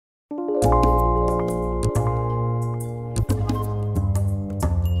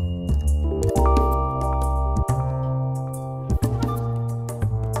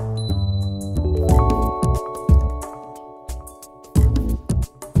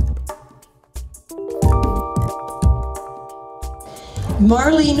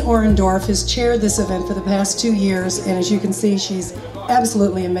Marlene Orendorff has chaired this event for the past 2 years, and as you can see, she's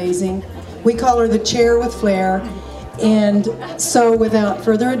absolutely amazing. We call her the chair with flair. And so without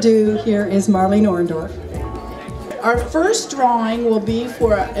further ado, here is Marlene Orendorff. Our first drawing will be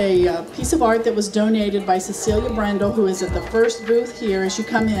for a piece of art that was donated by Cecilia Brendel, who is at the first booth here as you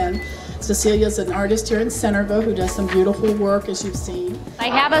come in. Cecilia is an artist here in Centerville who does some beautiful work, as you've seen. I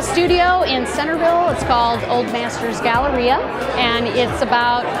have a studio in Centerville. It's called Old Masters Galleria, and it's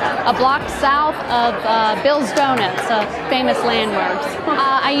about a block south of Bill's Donuts, a famous landmark.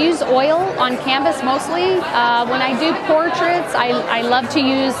 I use oil on canvas mostly. When I do portraits, I love to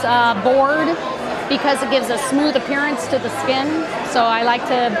use board because it gives a smooth appearance to the skin. So I like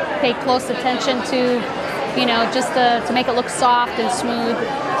to pay close attention to, you know, just to make it look soft and smooth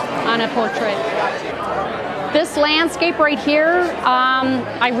on a portrait. This landscape right here,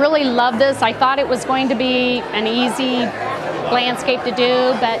 I really love this. I thought it was going to be an easy landscape to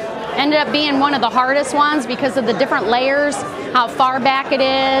do, but ended up being one of the hardest ones because of the different layers, how far back it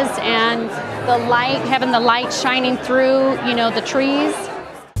is, and the light, having the light shining through, you know, the trees.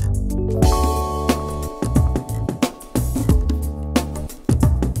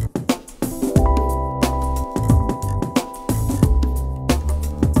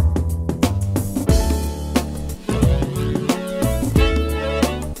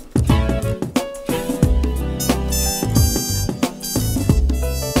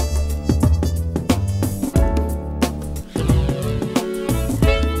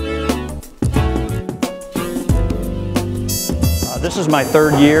 This is my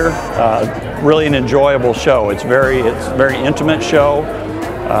third year. Really an enjoyable show. It's a very intimate show.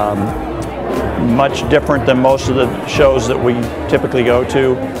 Much different than most of the shows that we typically go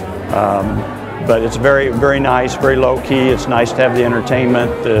to. But it's very nice, very low key. It's nice to have the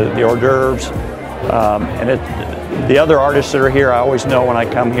entertainment, the hors d'oeuvres, and the other artists that are here. I always know when I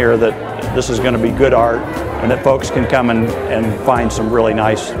come here that this is going to be good art, and that folks can come and find some really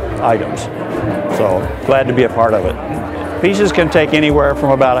nice items. So glad to be a part of it. Pieces can take anywhere from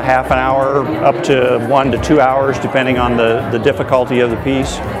about a half an hour up to 1 to 2 hours, depending on the difficulty of the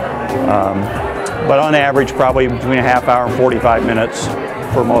piece. But on average, probably between a half hour and 45 minutes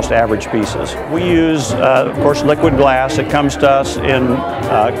for most average pieces. We use, of course, liquid glass. It comes to us in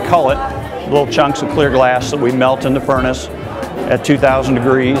cullet, little chunks of clear glass that we melt in the furnace at 2,000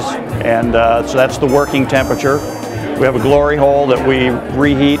 degrees, and so that's the working temperature. We have a glory hole that we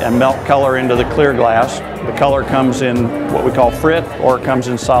reheat and melt color into the clear glass. The color comes in what we call frit, or it comes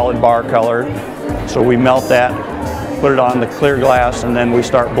in solid bar color. So we melt that, put it on the clear glass, and then we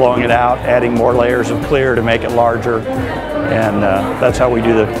start blowing it out, adding more layers of clear to make it larger. And that's how we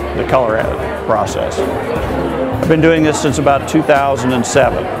do the color process. I've been doing this since about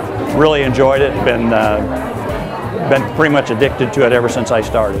 2007. Really enjoyed it, been pretty much addicted to it ever since I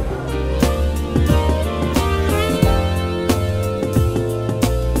started.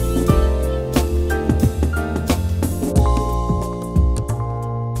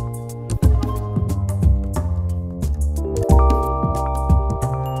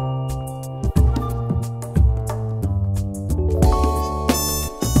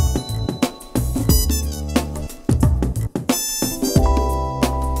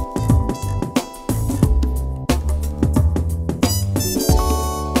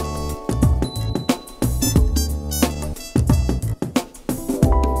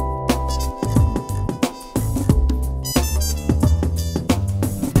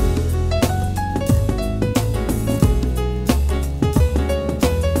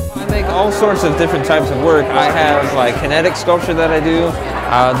 All sorts of different types of work. I have like kinetic sculpture that I do.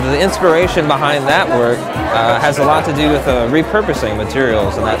 The inspiration behind that work has a lot to do with repurposing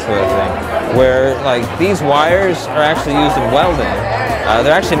materials and that sort of thing, where like these wires are actually used in welding.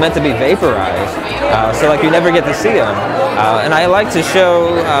 They're actually meant to be vaporized, so like you never get to see them. And I like to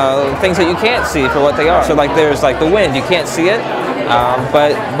show things that you can't see for what they are. So like there's like the wind, you can't see it,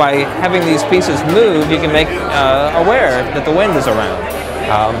 but by having these pieces move, you can make aware that the wind is around.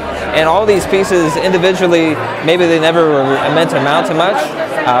 And all these pieces individually, maybe they never were meant to amount to much,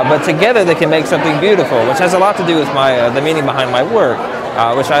 but together they can make something beautiful, which has a lot to do with the meaning behind my work,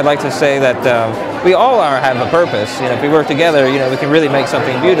 which I'd like to say that we all have a purpose. You know, if we work together, you know, we can really make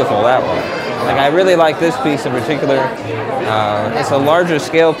something beautiful that way. Like I really like this piece in particular. It's a larger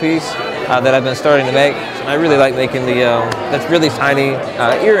scale piece that I've been starting to make. I really like making that's really tiny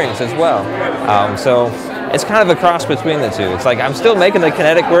earrings as well. So it's kind of a cross between the two. It's like I'm still making the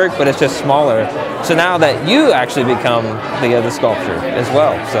kinetic work, but it's just smaller. So now that you actually become the sculpture as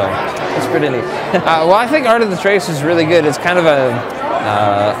well. So it's pretty neat. Well, I think Art of the Trace is really good. It's kind of a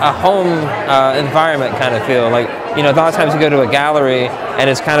home environment kind of feel. Like you know, a lot of times you go to a gallery and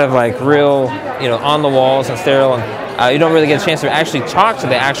it's kind of like real, you know, on the walls and sterile, and you don't really get a chance to actually talk to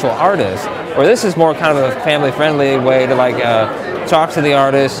the actual artist. Or this is more kind of a family-friendly way to like talk to the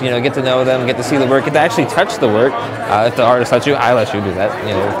artist, you know, get to know them, get to see the work, get to actually touch the work. If the artist lets you, I let you do that,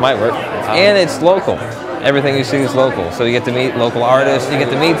 you know, with my work. And it's local. Everything you see is local. So you get to meet local artists, you get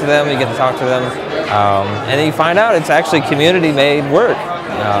to meet them, you get to talk to them, and then you find out it's actually community-made work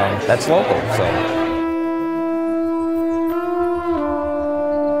that's local. So.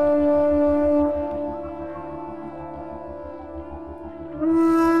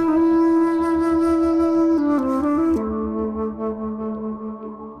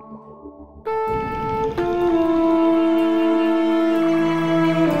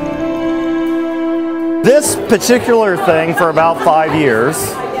 This particular thing for about 5 years,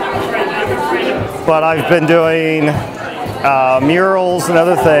 but I've been doing murals and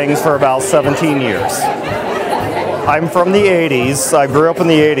other things for about 17 years. I'm from the 80s. I grew up in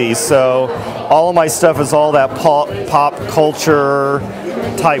the 80s, so all of my stuff is all that pop culture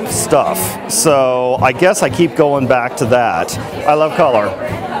type stuff. So I guess I keep going back to that. I love color.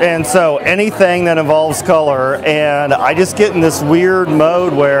 And so anything that involves color, and I just get in this weird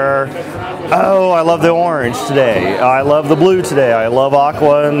mode where, oh, I love the orange today, I love the blue today, I love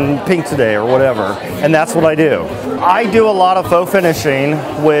aqua and pink today, or whatever. And that's what I do. I do a lot of faux finishing,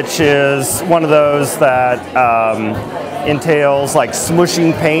 which is one of those that entails like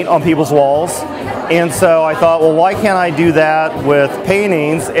smushing paint on people's walls. And so I thought, well, why can't I do that with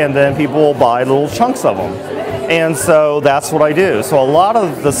paintings, and then people will buy little chunks of them. And so that's what I do. So a lot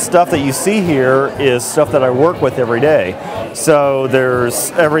of the stuff that you see here is stuff that I work with every day. So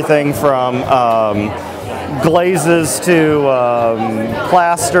there's everything from glazes to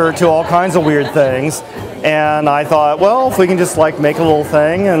plaster to all kinds of weird things. And I thought, well, if we can just like make a little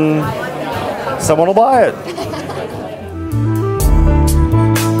thing and someone will buy it.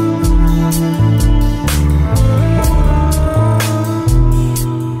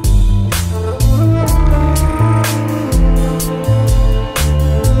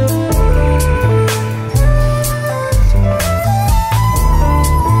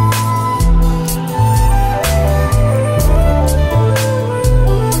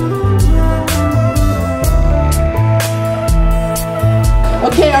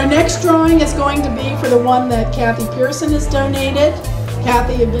 Okay, our next drawing is going to be for the one that Kathy Pearson has donated.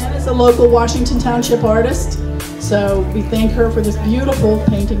 Kathy, again, is a local Washington Township artist, so we thank her for this beautiful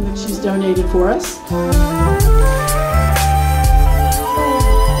painting that she's donated for us.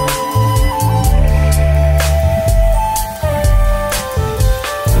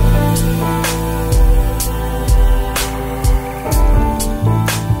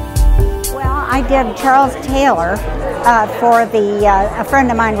 Well, I did Charles Taylor. For a friend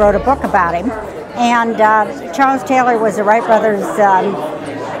of mine wrote a book about him, and Charles Taylor was the Wright brothers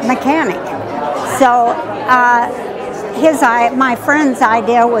mechanic. So my friend's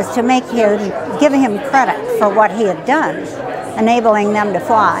idea was to give him credit for what he had done, enabling them to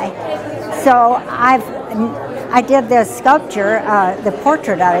fly. So I did this sculpture, the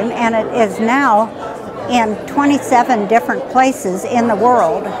portrait of him, and it is now in 27 different places in the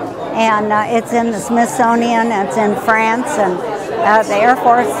world. And it's in the Smithsonian, it's in France, and the Air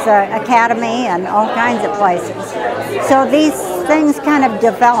Force Academy, and all kinds of places. So these things kind of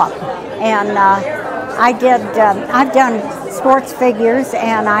develop. And I've done sports figures,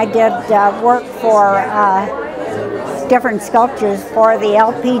 and I did work for different sculptures for the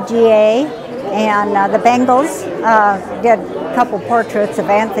LPGA and the Bengals. Did a couple portraits of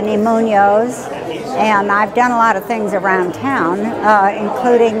Anthony Munoz. And I've done a lot of things around town,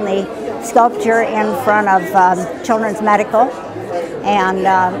 including the sculpture in front of Children's Medical, and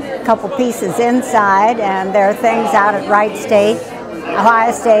a couple pieces inside, and there are things out at Wright State,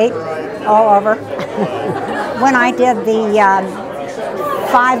 Ohio State, all over. When I did the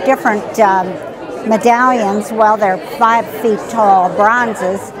 5 different medallions, well, they're 5 feet tall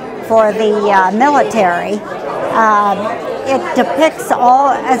bronzes for the military, it depicts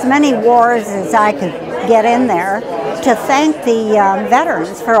as many wars as I could get in there to thank the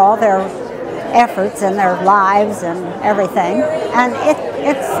veterans for all their efforts and their lives and everything. And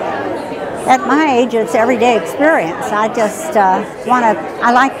it's at my age, it's everyday experience. I just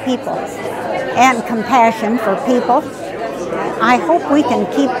I like people and compassion for people. I hope we can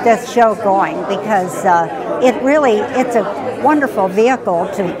keep this show going, because it's a wonderful vehicle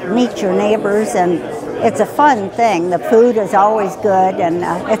to meet your neighbors, and it's a fun thing. The food is always good, and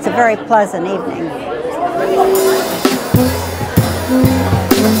it's a very pleasant evening.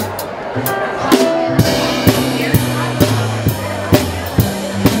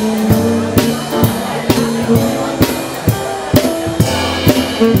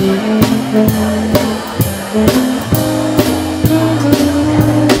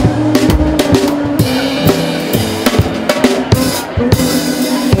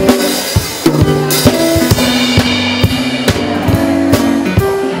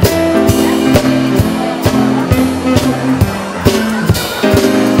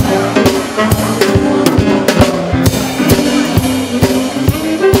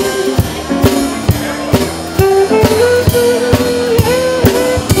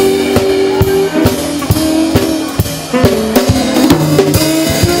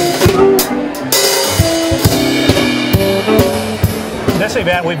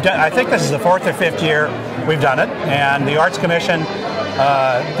 I think this is the 4th or 5th year we've done it, and the Arts Commission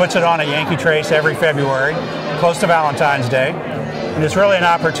puts it on at Yankee Trace every February, close to Valentine's Day. And it's really an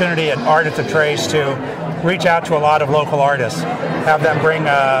opportunity at Art at the Trace to reach out to a lot of local artists, have them bring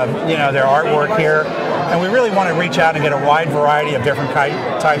their artwork here. And we really want to reach out and get a wide variety of different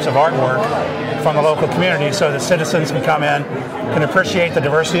types of artwork from the local community so that citizens can come in, can appreciate the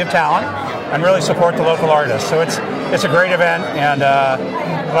diversity of talent, and really support the local artists. So it's a great event, and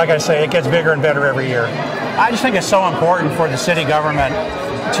like I say, it gets bigger and better every year. I just think it's so important for the city government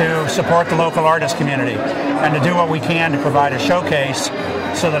to support the local artist community and to do what we can to provide a showcase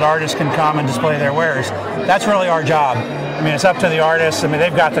so that artists can come and display their wares. That's really our job. I mean, it's up to the artists. I mean,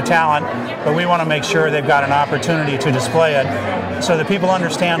 they've got the talent, but we want to make sure they've got an opportunity to display it so that people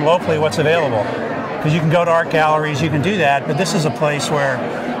understand locally what's available. Because you can go to art galleries, you can do that, but this is a place where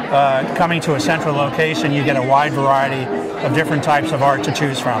coming to a central location, you get a wide variety of different types of art to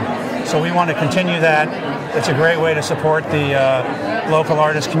choose from. So we want to continue that. It's a great way to support the local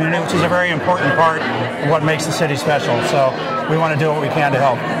artist community, which is a very important part of what makes the city special. So we want to do what we can to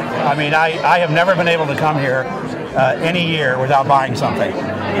help. I mean, I have never been able to come here any year without buying something.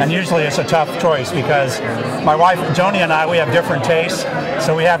 And usually it's a tough choice because my wife, Joni, and I, we have different tastes,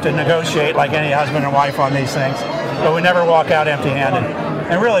 so we have to negotiate like any husband and wife on these things. But we never walk out empty-handed.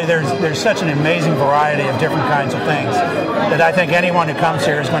 And really, there's such an amazing variety of different kinds of things that I think anyone who comes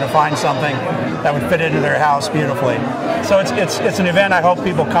here is going to find something that would fit into their house beautifully. So it's an event I hope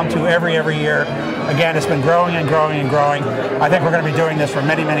people come to every year. Again, it's been growing and growing and growing. I think we're going to be doing this for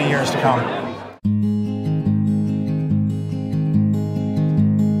many, many years to come.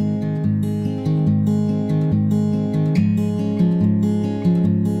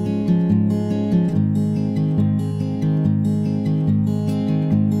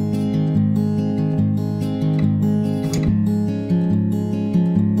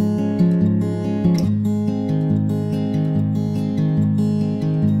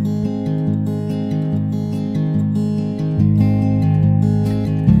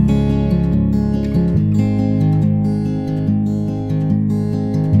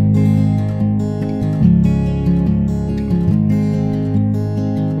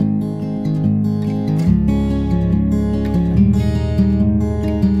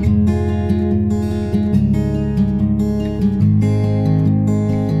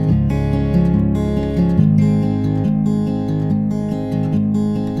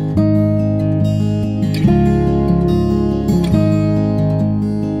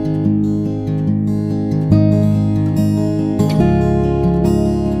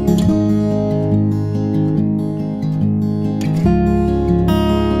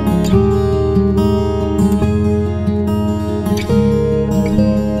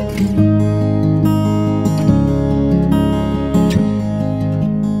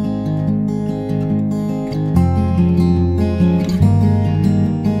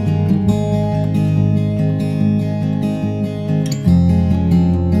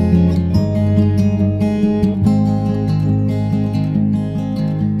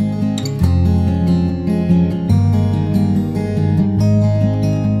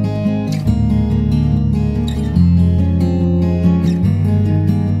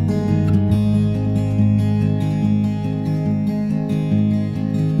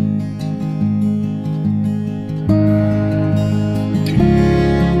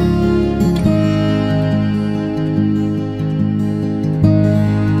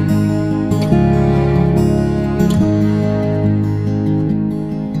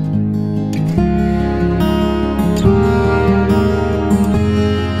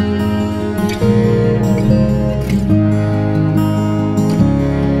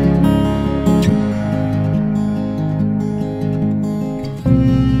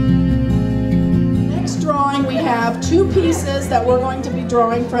 That we're going to be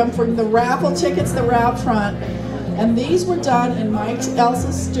drawing from the raffle tickets that were out front. And these were done in Mike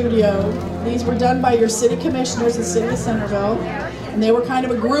Elsa's studio. These were done by your city commissioners, the city of Centerville. And they were kind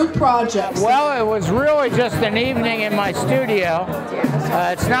of a group project. Well, it was really just an evening in my studio.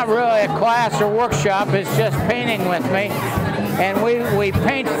 It's not really a class or workshop, it's just painting with me. And we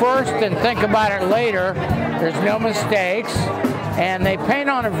paint first and think about it later. There's no mistakes. And they paint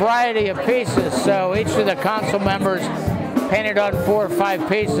on a variety of pieces, so each of the council members painted on 4 or 5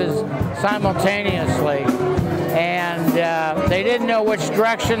 pieces simultaneously. And they didn't know which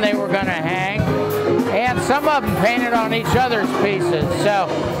direction they were going to hang. And some of them painted on each other's pieces. So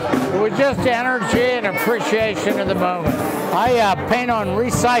it was just energy and appreciation of the moment. I paint on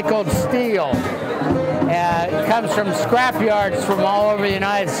recycled steel. It comes from scrap yards from all over the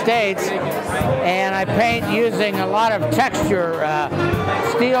United States, and I paint using a lot of texture,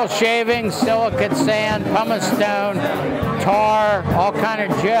 steel shavings, silicate sand, pumice stone, tar, all kind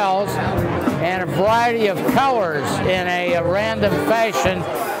of gels, and a variety of colors in a random fashion,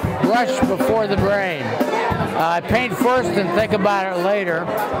 brush before the brain. I paint first and think about it later,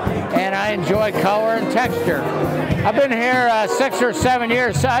 and I enjoy color and texture. I've been here 6 or 7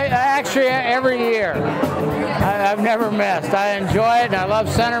 years, actually every year. I've never missed. I enjoy it, and I love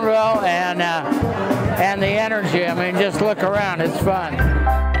Centerville and the energy. I mean, just look around, it's fun.